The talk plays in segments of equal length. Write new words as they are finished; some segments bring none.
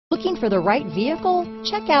Looking for the right vehicle?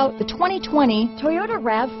 Check out the 2020 Toyota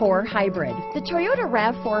RAV4 Hybrid. The Toyota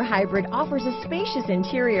RAV4 Hybrid offers a spacious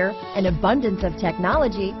interior, an abundance of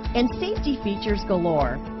technology, and safety features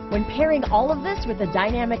galore. When pairing all of this with a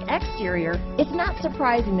dynamic exterior, it's not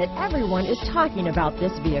surprising that everyone is talking about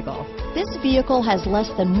this vehicle. This vehicle has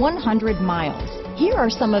less than 100 miles. Here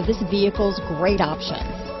are some of this vehicle's great options: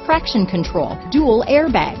 traction control, dual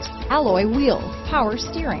airbags, alloy wheels, power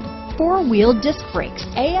steering, four-wheel disc brakes,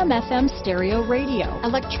 AM/FM stereo radio,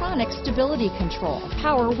 electronic stability control,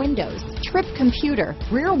 power windows, trip computer,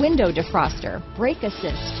 rear window defroster, brake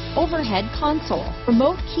assist, overhead console,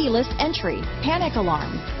 remote keyless entry, panic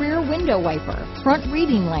alarm, rear window wiper, front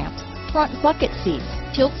reading lamps, front bucket seats,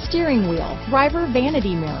 tilt steering wheel, driver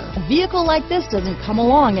vanity mirror. A vehicle like this doesn't come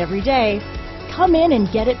along every day. Come in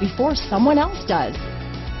and get it before someone else does.